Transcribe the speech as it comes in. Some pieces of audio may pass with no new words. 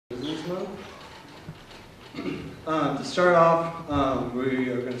Month. To start off, we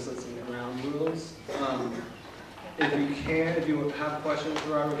are going to set some ground rules. If you have questions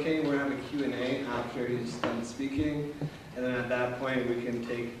for Robert King, we're going to have a Q&A after he's done speaking. And then at that point, we can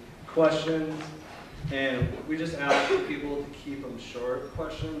take questions. And we just ask people to keep them short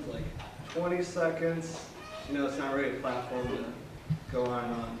questions, like 20 seconds. You know, it's not really a platform to go on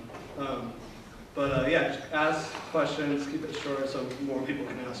and on. Yeah, just ask questions, keep it short so more people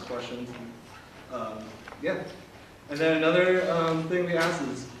can ask questions. Yeah. And then another thing we ask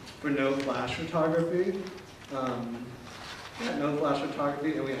is for no flash photography. No flash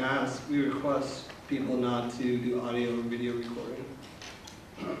photography, and we request people not to do audio or video recording.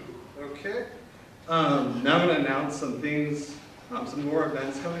 Okay. Now I'm going to announce some things, some more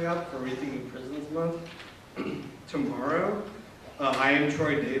events coming up for Rethinking Prisons Month. Tomorrow, I Am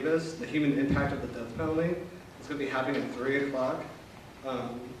Troy Davis, The Human Impact of the Death Penalty. It's going to be happening at 3 o'clock.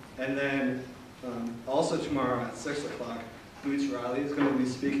 And then also tomorrow at 6 o'clock, Boots Riley is going to be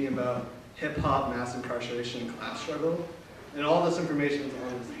speaking about hip-hop, mass incarceration, and class struggle. And all this information is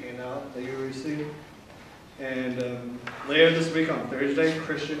on this handout that you received. And later this week on Thursday,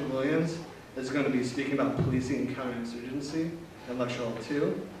 Christian Williams is going to be speaking about policing and counterinsurgency in Lecture Hall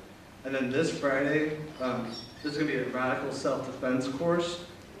 2. And then this Friday, there's going to be a radical self-defense course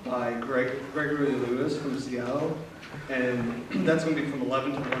by Gregory Lewis from Seattle. And that's going to be from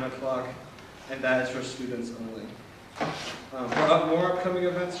 11 to 1 o'clock, and that is for students only. For more upcoming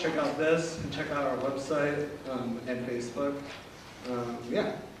events, check out this, and check out our website and Facebook.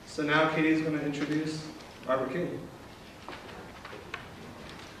 Yeah, so now Katie's going to introduce Robert King.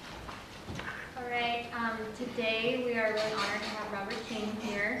 All right, today we are really honored to have Robert King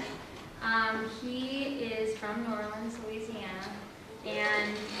here. He is from New Orleans, Louisiana,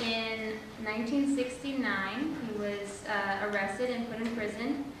 and in 1969 he was arrested and put in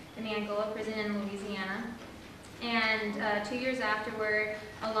prison in the Angola Prison in Louisiana. And 2 years afterward,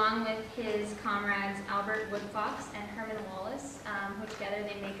 along with his comrades Albert Woodfox and Herman Wallace, who together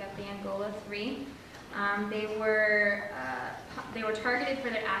they make up the Angola Three, they were targeted for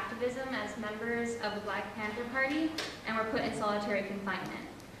their activism as members of the Black Panther Party and were put in solitary confinement.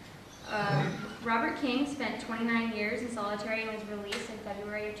 Robert King spent 29 years in solitary and was released in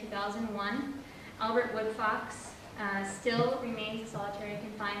February of 2001. Albert Woodfox still remains in solitary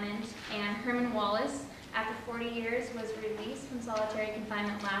confinement, and Herman Wallace, after 40 years, was released from solitary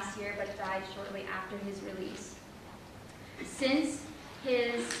confinement last year, but died shortly after his release. Since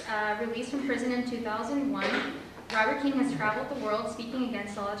his release from prison in 2001, Robert King has traveled the world speaking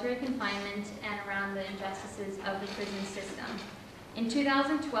against solitary confinement and around the injustices of the prison system. In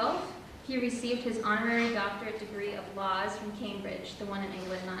 2012, he received his honorary doctorate degree of laws from Cambridge, the one in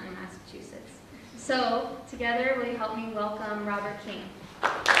England, not in Massachusetts. So, together, will you help me welcome Robert King?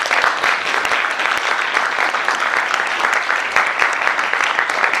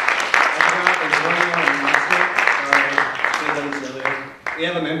 We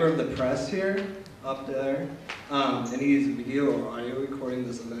have a member of the press here, up there, and he's video or audio recording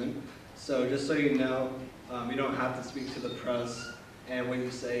this event. So just so you know, you don't have to speak to the press, and what you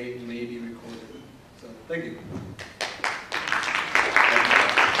say may be recorded. So thank you.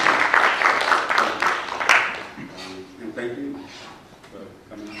 And thank you for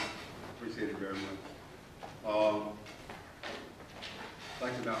coming out. Appreciate it very much.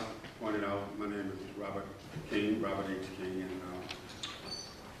 Like I pointed out, my name is Robert King, Robert H. King, and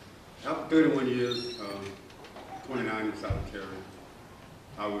after 31 years, 29 in solitary,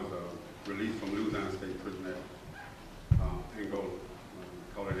 I was released from Louisiana State Prison at Angola.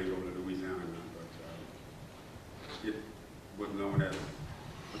 Call it Angola, Louisiana, but it was known as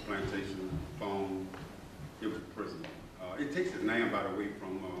the plantation, farm. It was a prison. It takes its name, by the way,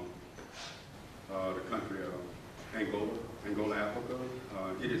 from the country of Angola, Africa.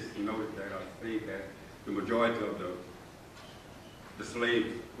 It is noted that the majority of the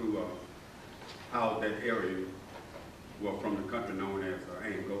slaves who housed that area were from the country known as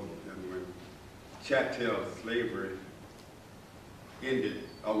Angola. And when chattel slavery ended,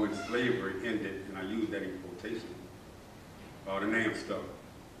 or when slavery ended, and I use that in quotation, the name stuck.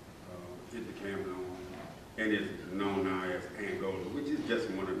 It became known, and is known now as Angola, which is just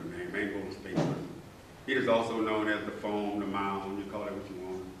one of the names, Angola State Prison. It is also known as the foam, the mound, you call it what you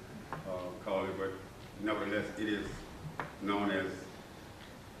want to call it, but nevertheless, it is known as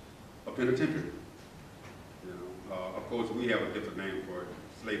a penitentiary. You know, of course, we have a different name for it,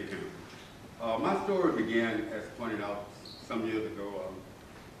 slave camp. My story began, as pointed out some years ago.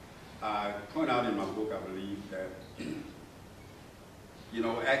 I point out in my book, I believe, that, you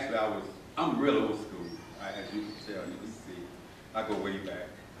know, actually I'm real old school. As you can tell, you can see, I go way back.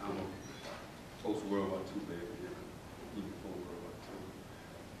 I'm a post-World War II there, yeah, even before World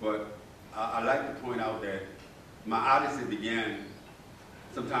War II. But I like to point out that my odyssey began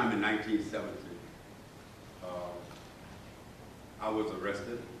sometime in 1970. I was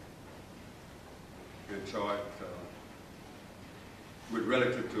arrested and charged with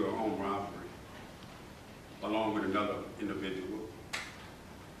relative to a home robbery, along with another individual.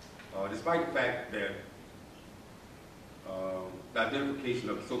 Despite the fact that the identification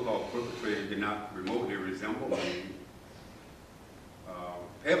of the so-called perpetrator did not remotely resemble me,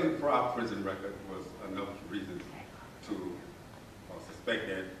 having a prior prison record was enough reason to suspect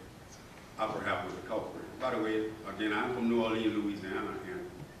that I perhaps was a culprit. By the way, again, I'm from New Orleans, Louisiana,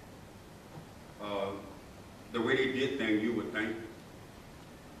 and the way they did things, you would think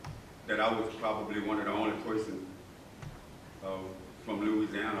that I was probably one of the only persons from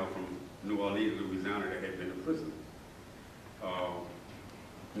Louisiana, from New Orleans, Louisiana, that had been in prison.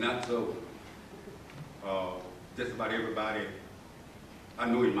 Not so. Just about everybody I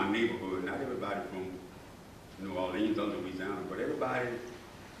know in my neighborhood, not everybody from New Orleans or Louisiana, but everybody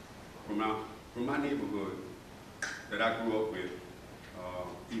from my neighborhood that I grew up with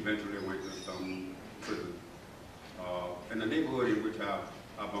eventually went to some prison. And the neighborhood in which I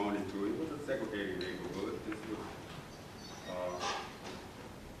born into, it was a segregated neighborhood. This was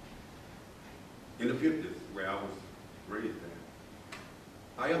in the 50s, where I was raised at.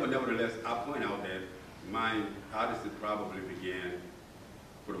 However, nevertheless, I point out that my odyssey probably began,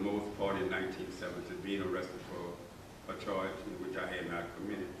 for the most part, in 1970, being arrested for a charge in which I had not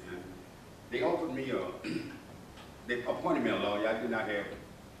committed. And they offered me they appointed me a lawyer. I did not have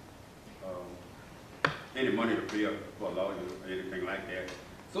any money to pay for a lawyer or anything like that.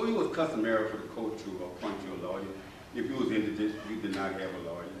 So it was customary for the court to appoint you a lawyer. If you was indigent, you did not have a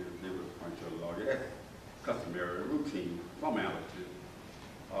lawyer, they would appoint you a lawyer. That's customary, routine, formality.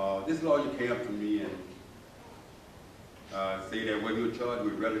 This lawyer came up to me and say that when you were charged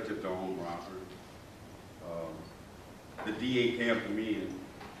with relative to home robbery, the DA came up to me and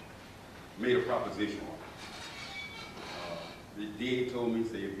made a proposition. The DA told me,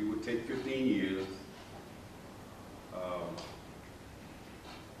 say, if you would take 15 years,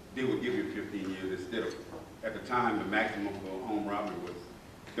 they would give you 15 years instead of, at the time, the maximum for home robbery was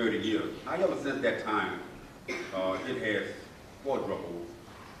 30 years. However, since that time, it has quadrupled.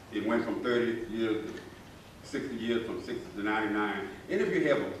 It went from 30 years to 60 years, from 60 to 99. And if you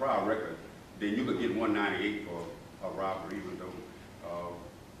have a prior record, then you could get 198 for a robbery, even though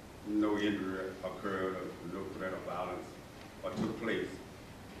no injury occurred or no threat of violence took place.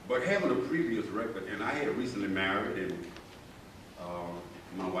 But having a previous record, and I had recently married, and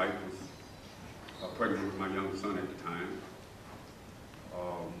my wife was pregnant with my young son at the time.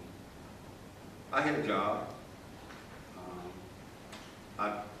 I had a job.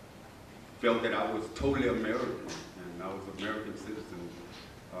 I felt that I was totally American, and I was an American citizen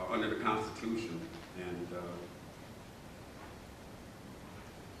under the Constitution. And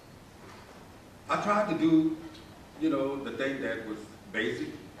I tried to do, you know, the thing that was basic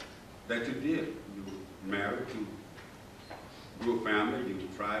that you did. You were married, you grew a family, you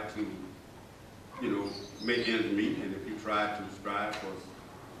tried to, you know, make ends meet, and if you tried to strive for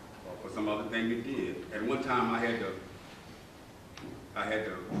some other thing, you did. At one time, I had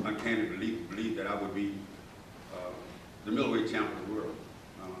the uncanny belief that I would be the middleweight champion of the world.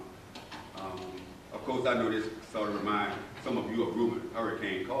 Of course, I know this sort of reminds some of you of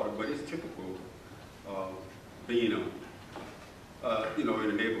Hurricane Carter, but it's typical being you know, in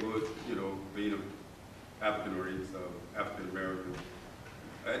the neighborhood, you know, being an African race, African American.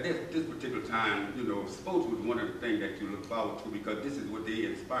 At this particular time, you know, sports was one of the things that you look forward to, because this is what they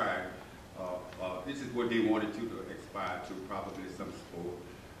inspired. This is what they wanted you to aspire to, probably some sport.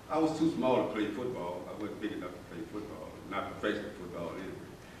 I was too small to play football. I wasn't big enough to play football, not professional football anyway.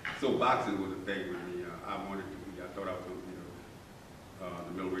 So boxing was a thing with me. I wanted to be, I thought I was going to be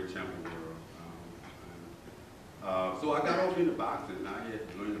the middleweight champion of the world. So I got off into boxing. I had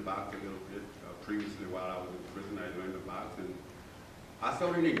learned to box a little bit previously while I was in prison. I learned to box, and I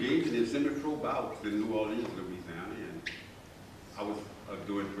started engaging in semi-pro bouts in New Orleans, Louisiana, and I was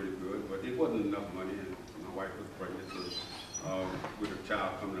doing pretty good, but it wasn't enough money, and my wife was pregnant with a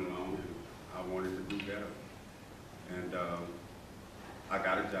child coming along, and I wanted to do better. And I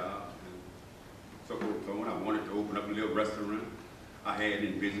got a job, and so forth and so on. I wanted to open up a little restaurant. I had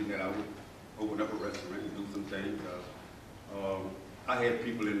envisioned that I would open up a restaurant and do some things. I had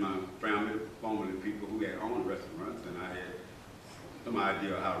people in my family, formerly people who had owned restaurants, and I had some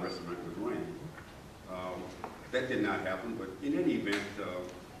idea of how a restaurant was run. That did not happen, but in any event,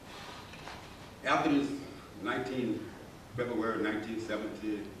 after this February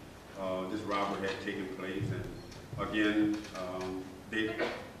 1970 this robbery had taken place. And again, they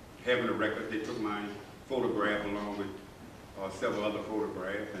having a record, they took my photograph along with several other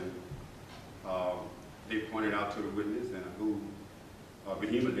photographs, and they pointed out to the witness, and who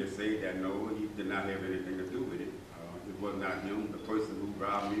vehemently said that no, he did not have anything to do with it. It was not him. The person who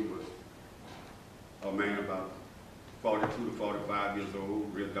robbed me was a man about 42 to 45 years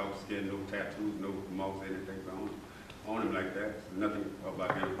old, real dark skin, no tattoos, no marks, anything on him like that. Nothing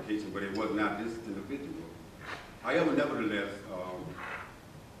about identification, but it was not this individual. However, nevertheless,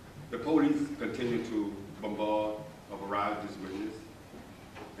 the police continued to bombard or barrage this witness,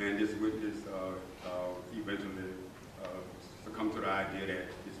 and this witness eventually succumbed to the idea that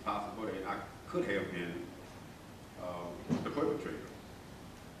it's possible that I could have been the perpetrator.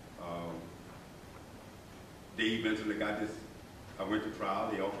 They eventually got this. I went to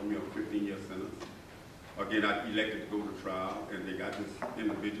trial. They offered me a 15-year sentence. Again, I elected to go to trial, and they got this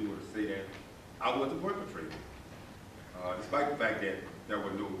individual to say that I was the perpetrator, despite the fact that there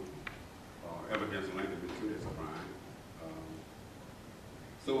was no evidence linking me to this crime.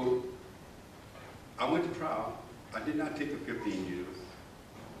 So I went to trial. I did not take the 15 years.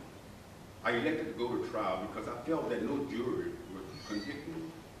 I elected to go to trial because I felt that no jury would convict me.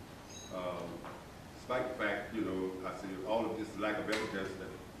 Despite the fact, you know, I said all of this lack of evidence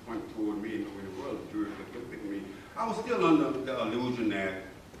that point toward me and no way in the world the jury could convict me. I was still under the illusion that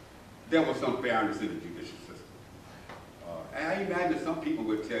there was some fairness in the judicial system. And I imagine some people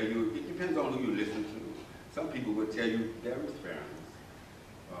would tell you, it depends on who you listen to. Some people would tell you there is fairness.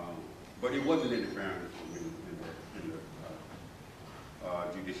 But it wasn't any fairness for me in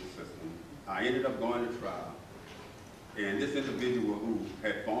the judicial system. I ended up going to trial. And this individual who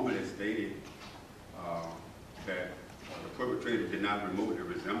had formerly stated that the perpetrator did not remotely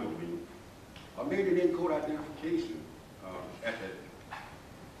resemble me, made an in-court identification at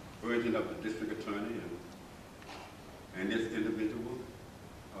the urging of the district attorney, and this individual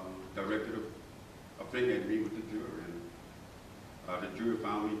directed a thing at me with the jury, and the jury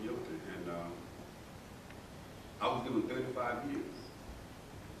found me guilty, and I was given 35 years.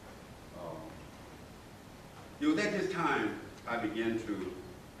 It was at this time I began to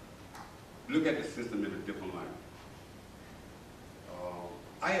look at the system in a different light.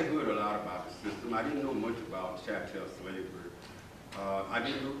 I had heard a lot about the system. I didn't know much about chattel slavery. I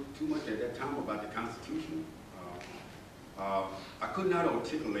didn't know too much at that time about the Constitution. I could not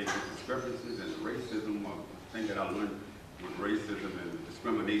articulate the discrepancies and the racism, or things that I learned with racism and the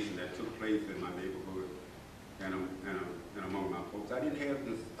discrimination that took place in my neighborhood and among my folks. I didn't have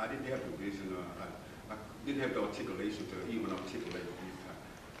the vision. I didn't have the articulation to even articulate these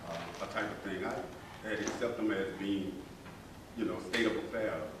a type of thing. I had accepted them as being, you know, state of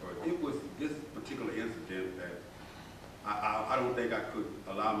affairs. But it was this particular incident that I don't think I could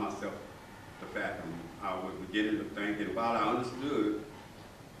allow myself to fathom. I was beginning to think, and while I understood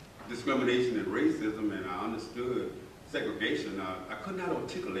discrimination and racism, and I understood segregation, I could not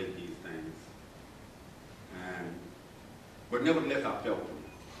articulate these things. But nevertheless, I felt them.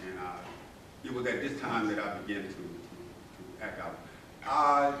 And it was at this time that I began to act out.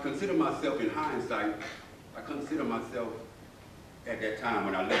 I consider myself, in hindsight, I consider myself at that time,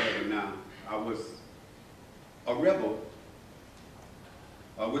 when I look at it now, I was a rebel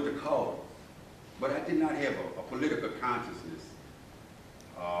with the cause, but I did not have a political consciousness.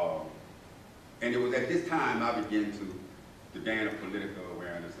 And it was at this time I began to gain a political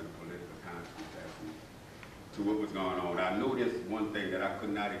awareness and a political consciousness as to what was going on. I noticed one thing, that I could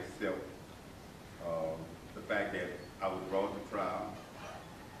not accept the fact that I was brought to trial,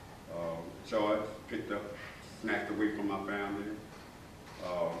 charged, picked up, snatched away from my family,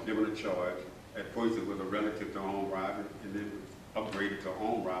 given a charge. At first it was a relative to armed robbery, and then upgraded to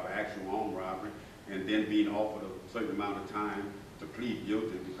armed robbery, actual armed robbery, and then being offered a certain amount of time to plead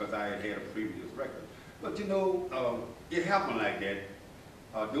guilty because I had a previous record. But you know, it happened like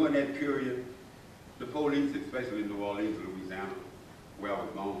that. During that period, the police, especially in New Orleans, Louisiana, where I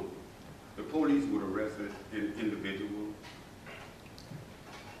was born, the police would arrest an individual,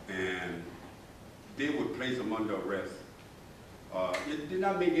 and they would place them under arrest. It did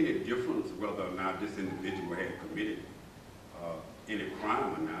not make any difference whether or not this individual had committed any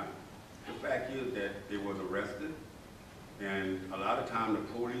crime or not. The fact is that they was arrested, and a lot of times the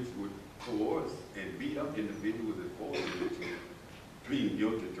police would coerce and beat up individuals and force them into pleading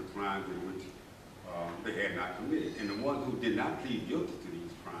guilty to crimes in which they had not committed. And the ones who did not plead guilty to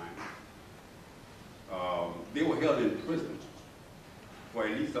these crimes, they were held in prison for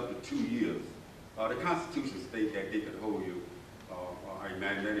at least up to 2 years. The Constitution states that they could hold you, I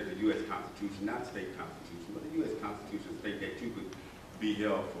imagine that is the U.S. Constitution, not state constitution, but the U.S. Constitution states that you could be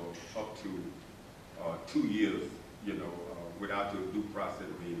held for up to 2 years, you know, without your due process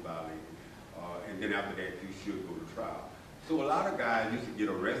being violated. And then after that, you should go to trial. So a lot of guys used to get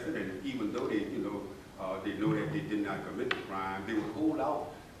arrested, and even though they, you know that they did not commit the crime, they would hold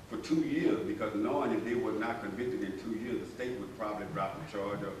out for 2 years because knowing if they were not convicted in 2 years, the state would probably drop the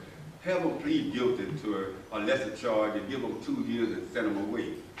charge or have them plead guilty to a lesser charge and give them 2 years and send them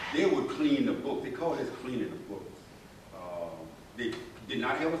away. They would clean the book. They call this cleaning the books. They did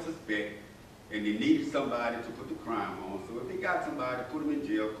not have a suspect, and they needed somebody to put the crime on. So if they got somebody, put them in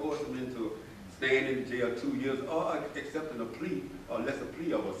jail, coerce them into staying in jail 2 years, or accepting a plea, or lesser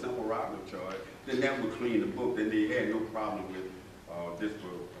plea of a simple robbery charge, then that would clean the book. Then they had no problem with this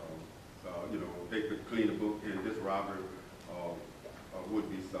book. You know, they could clean the book, and this robbery would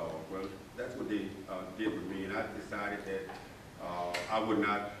be solved. Well, that's what they did with me, and I decided that I would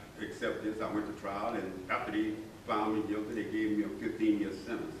not accept this. I went to trial, and after they found me guilty, they gave me a 15-year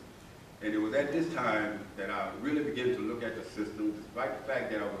sentence. And it was at this time that I really began to look at the system, despite the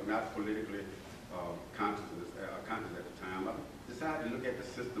fact that I was not politically conscious at the time. I decided to look at the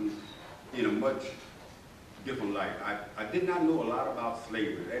system in a much different light. I did not know a lot about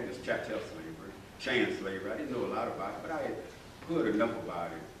slavery. That is chattel slavery, chain slavery. I didn't know a lot about it, but I had heard enough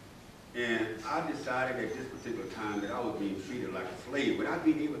about it. And I decided at this particular time that I was being treated like a slave without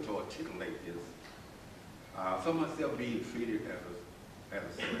being able to articulate this. I saw myself being treated as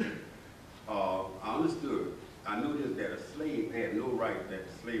a slave. I understood. I noticed that a slave had no right that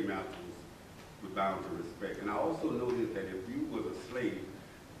the slave masters were bound to respect. And I also noticed that if you was a slave,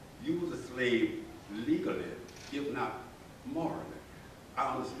 you was a slave legally, if not morally.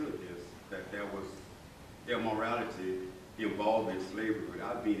 I understood this, that there was immorality involved in slavery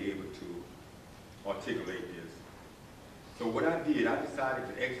without being able to articulate this. So what I did, I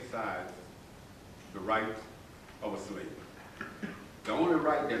decided to exercise the rights of a slave. The only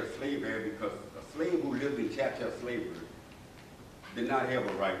right that a slave had, because a slave who lived in chattel slavery did not have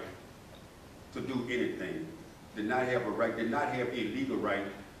a right to do anything, did not have a right, did not have a legal right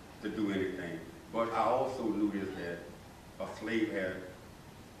to do anything. But I also knew this, that a slave had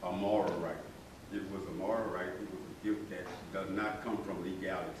a moral right. It was a moral right, it was a gift that does not come from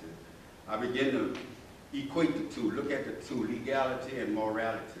legality. I began to equate the two, look at the two, legality and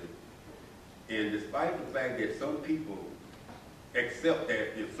morality. And despite the fact that some people accept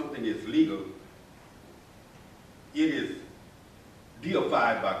that if something is legal, it is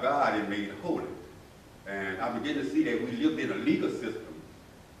deified by God and made holy. And I begin to see that we live in a legal system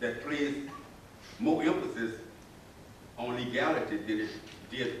that places more emphasis on legality than it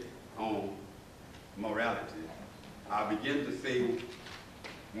did on morality. I begin to say,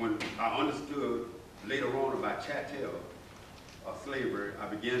 when I understood later on about chattel slavery, I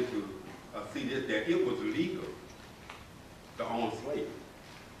began to see this, that it was legal to own slaves.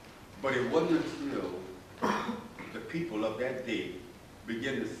 But it wasn't until the people of that day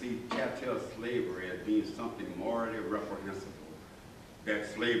began to see chattel slavery as being something morally reprehensible,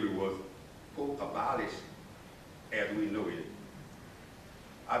 that slavery was, quote, abolished as we know it.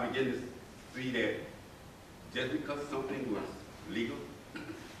 I began to see that just because something was legal,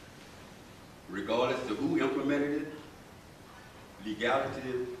 regardless of who implemented it,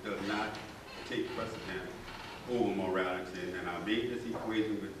 legality does not take precedent over morality. And I made this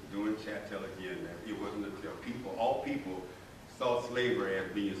equation with doing chattel again, that it wasn't until all people saw slavery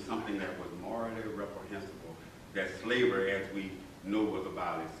as being something that was morally reprehensible, that slavery as we know was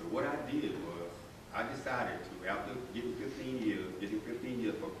abolished. So what I did was, I decided to, after getting 15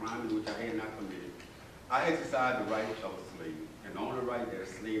 years for crimes which I had not committed, I exercised the right of a slave. And the only right that a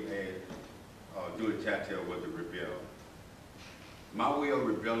slave had during chattel was to rebel. My way of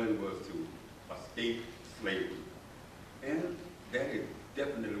rebelling was to escape slavery. And that is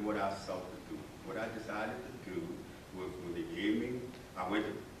definitely what I sought to do. What I decided to do was, when they gave me, I went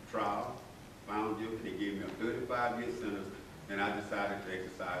to trial, found guilty, they gave me a 35-year sentence, and I decided to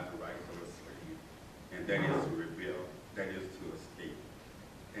exercise the rights of a slave. And that is to rebel, that is to escape.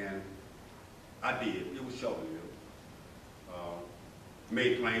 And I did. It was short-lived.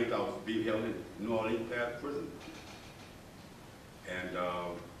 Made claims I was being held in New Orleans prison. And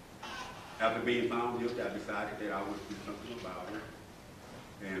after being found guilty, I decided that I would do something about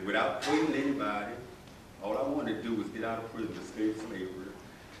it. And without hurting anybody, all I wanted to do was get out of prison, escape slavery.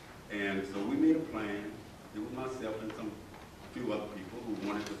 And so we made a plan. It was myself and a few other people who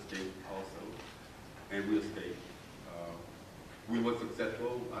wanted to escape also. And we escaped. We were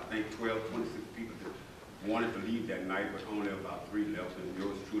successful. I think 26 people wanted to leave that night, but only about 3 left, and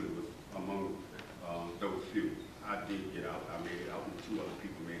yours truly was among those few. I did get out. I made it out, and 2 other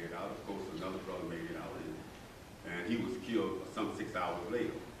people made it out. Of course, another brother made it out, and he was killed some 6 hours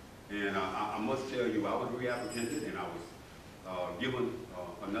later. And I must tell you, I was reapprehended, and I was given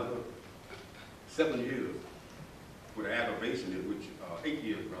another 7 years for the aggravation, in which 8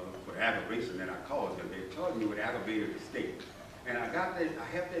 years, brother, for the aggravation that I caused them. They charged me with aggravated escape. And I have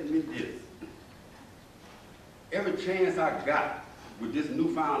to admit this. Every chance I got with this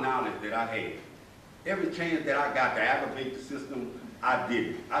newfound knowledge that I had, every chance that I got to aggravate the system, I did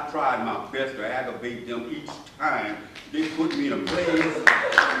it. I tried my best to aggravate them each time they put me in a place.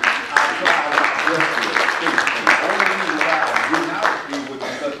 I tried my best to escape. And the only reason why I did not escape was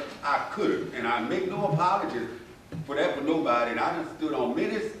because I couldn't. And I make no apologies for that for nobody. And I done stood on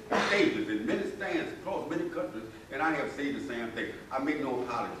many stages and many stands across many countries, and I have said the same thing. I make no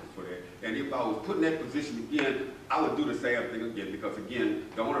apologies for that. And if I was put in that position again, I would do the same thing again, because again,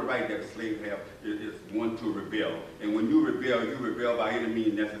 the only right that a slave have is one to rebel. And when you rebel by any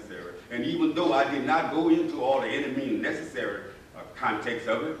means necessary. And even though I did not go into all the any means necessary context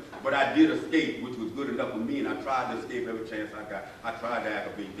of it, but I did escape, which was good enough for me, and I tried to escape every chance I got. I tried to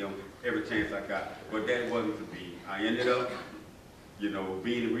aggravate them every chance I got, but that wasn't to be. I ended up,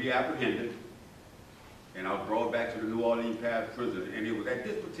 being reapprehended, and I was brought back to the New Orleans Parish Prison. And it was at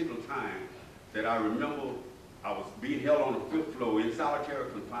this particular time that I remember I was being held on the 5th floor in solitary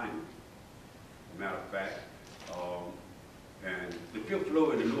confinement, as a matter of fact. And the 5th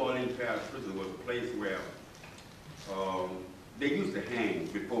floor in the New Orleans Parish Prison was a place where they used to hang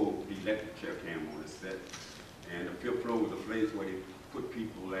before the electric chair came on the set. And the 5th floor was a place where they put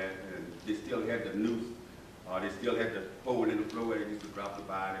people at, and they still had the noose. They still had the hole in the floor where they used to drop the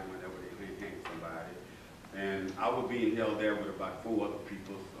body whenever they hang somebody. And I was being held there with about 4 other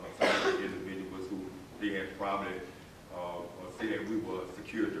people, some of the individuals who they had probably said that we were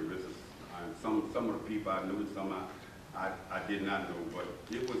security risks. Some of the people I knew, and some I did not know. But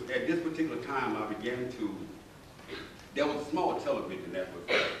it was at this particular time I began to. There was a small television that was.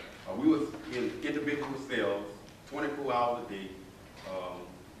 We was in individual cells, 24 hours a day.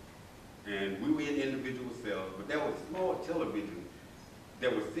 And we were in individual cells, but there was a small television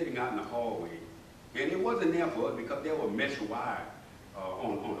that was sitting out in the hallway. And it wasn't there for us because there were mesh wire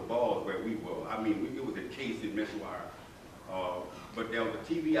on the walls where we were. I mean, it was encased in mesh wire. But there was a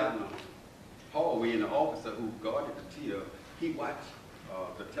TV out in the hallway, and the officer who guarded the tier, he watched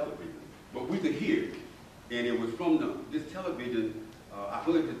the television. But we could hear it. And it was from this television, I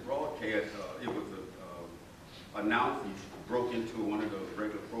heard this broadcast, it was announced, he broke into one of the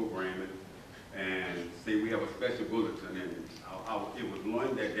regular programming and said we have a special bulletin. And it was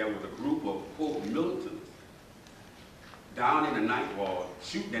learned that there was a group of, quote, militants down in the night ward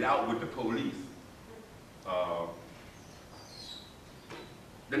shooting it out with the police.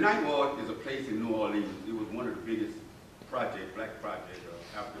 The night ward is a place in New Orleans. It was one of the biggest projects, black projects,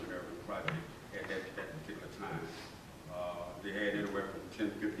 African American project at that particular time. They had anywhere from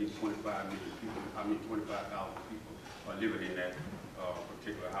 10, 15, 25 million people, 25,000 people living in that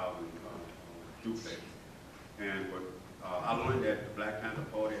particular housing duplex. And I learned that the Black Panther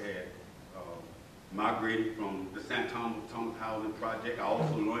Party had migrated from the St. Thomas housing project. I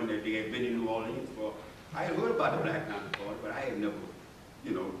also learned that they had been in New Orleans I had heard about the Black Panther Party, but I had never,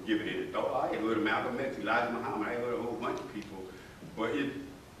 given any thought. I had heard of Malcolm X, Elijah Muhammad, I had heard a whole bunch of people, but it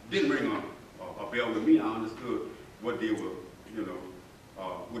didn't ring a bell with me. I understood what they were,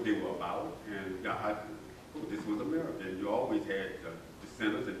 what they were about, and this was America. And you always had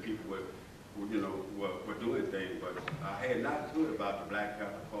dissenters and people were doing things, but I had not heard about the Black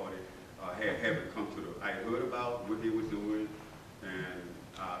Panther Party. Haven't come to I heard about what they were doing, and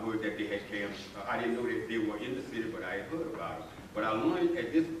I heard that they had camps. I didn't know that they were in the city, but I had heard about it. But I learned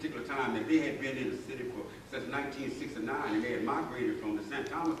at this particular time that they had been in the city since 1969, and they had migrated from the St.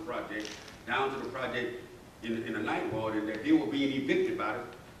 Thomas project down to the project in the night ward, and that they were being evicted by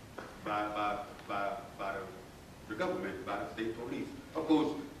the government, by the state police. Of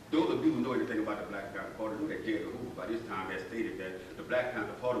course, those of you who know anything about the Black Panther Party know that J. Edgar Hoover by this time has stated that the Black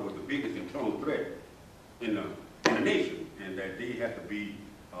Panther Party was the biggest internal threat in the nation, and that they have to be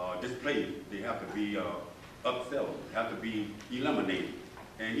displaced, they have to be upsettled, have to be eliminated.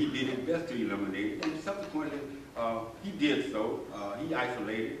 And he did his best to eliminate it, and subsequently he did so. He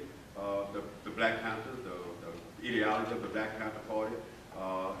isolated the Black Panthers, the ideology of the Black Panther Party.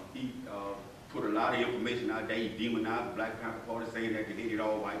 He put a lot of information out there. He demonized the Black Panther Party, saying that they hated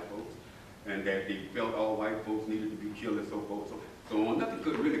all white folks and that they felt all white folks needed to be killed and so forth. So on. Nothing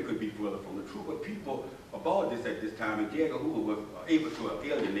could be further from the truth. But people about this at this time, and J. Edgar Hoover was able to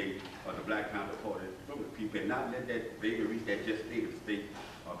alienate the Black Panther Party from the people and not let that baby reach that gestated state,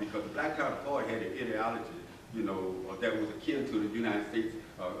 because the Black Panther Party had an ideology, that was akin to the United States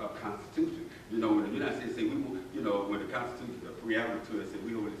Constitution. When the United States say when the Constitution, the reality to us, that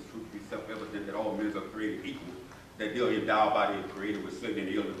we know it is true to be self-evident that all men are created equal, that they are endowed by the Creator with certain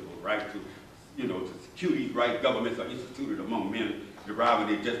inalienable right to, to secure these rights. Governments are instituted among men, deriving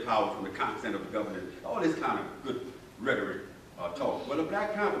their just power from the consent of the government. All this kind of good rhetoric talk. Well, the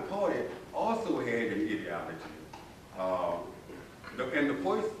Black Panther Party also had an ideology. And the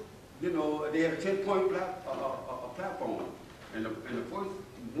first, they had a 10-point platform. And the first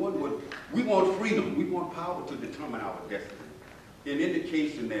one was, we want freedom, we want power to determine our destiny. An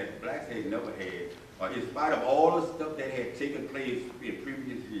indication that blacks had never had, in spite of all the stuff that had taken place in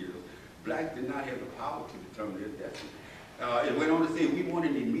previous years, blacks did not have the power to determine their destiny. It went on to say, we want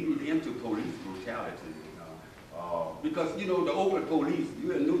an immediate end to police brutality. Because, the Oakland police,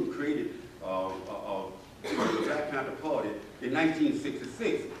 U.S. Newton created the Black Panther Party in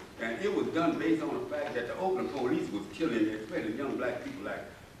 1966. And it was done based on the fact that the Oakland police was killing, especially young black people,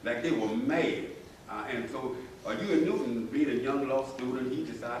 like they were mad. And so U.S. Newton, being a young law student, he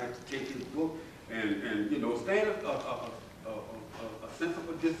decided to take his book and stand a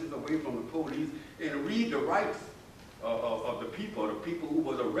sensible distance away from the police and read the rights of the people who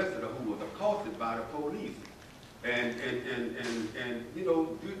was arrested or who was accosted by the police. And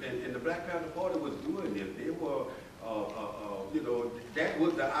the Black Panther Party was doing this. They were, that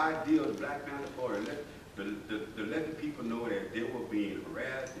was the idea of the Black Panther Party, to let the people know that they were being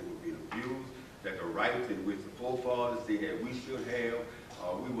harassed, they were being abused, that the rights in which the forefathers say that we should have,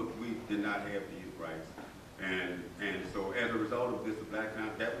 we did not have these rights. And so as a result of this,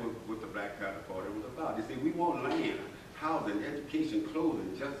 that was what the Black Panther Party was about. They said, we want land, housing, education,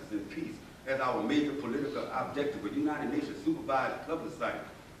 clothing, justice, and peace as our major political objective. But United Nations supervised plebiscite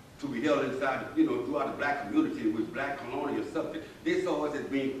to be held inside, throughout the black community with black colonial subjects. They saw us as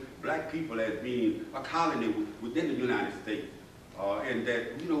being, black people as being a colony within the United States. And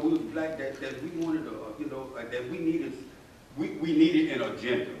that, we was black, that we wanted, that we needed an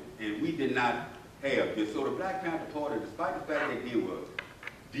agenda. And we did not have this. So the Black Panther Party, despite the fact that they were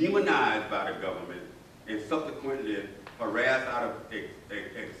demonized by the government and subsequently harassed out of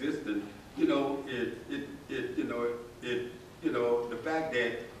existence, the fact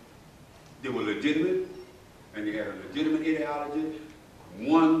that they were legitimate and they had a legitimate ideology,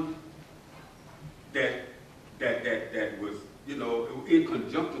 one that was, in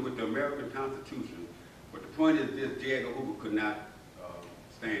conjunction with the American Constitution. But the point is this, J. Edgar Hoover could not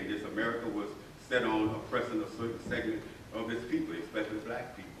stand this. America was set on oppressing a certain segment of its people, especially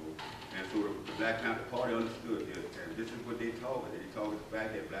black people. And so the Black Panther Party understood this, and this is what they targeted. They targeted the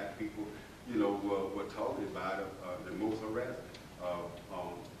fact that black people, were targeted by the most harassed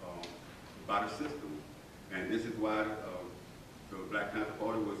by the system. And this is why the Black Panther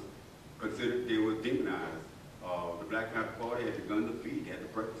Party was considered, they were demonized. The Black Panther Party had the gun to feed, had the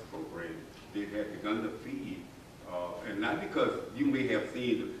breakfast program. They had the gun to feed. And not because you may have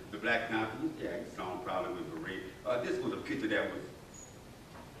seen the Black Panther, yeah, you saw him probably with a parade. This was a picture that was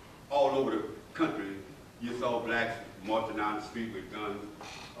all over the country. You saw blacks marching down the street with guns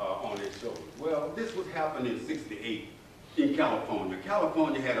on their shoulders. Well, this was happening in '68 in California.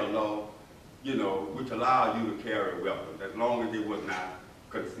 California had a law, which allowed you to carry weapons as long as it was not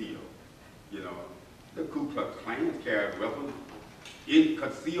concealed. The Ku Klux Klan carried weapons,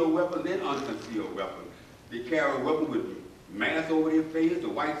 concealed weapons and unconcealed weapons. They carried weapons with masks over their face. The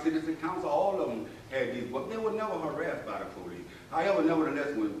White Citizen Council, all of them had these weapons. They were never harassed by the police. However,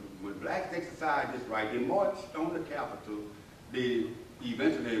 nevertheless, when blacks exercised this right, they marched on the Capitol. They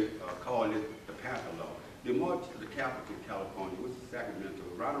eventually called it the Panther Law. They marched to the Capitol in California, which is Sacramento.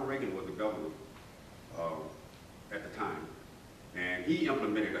 Ronald Reagan was the governor at the time. And he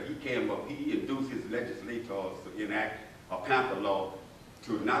implemented it. He came up, he induced his legislators to enact a Panther Law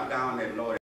to knock down that law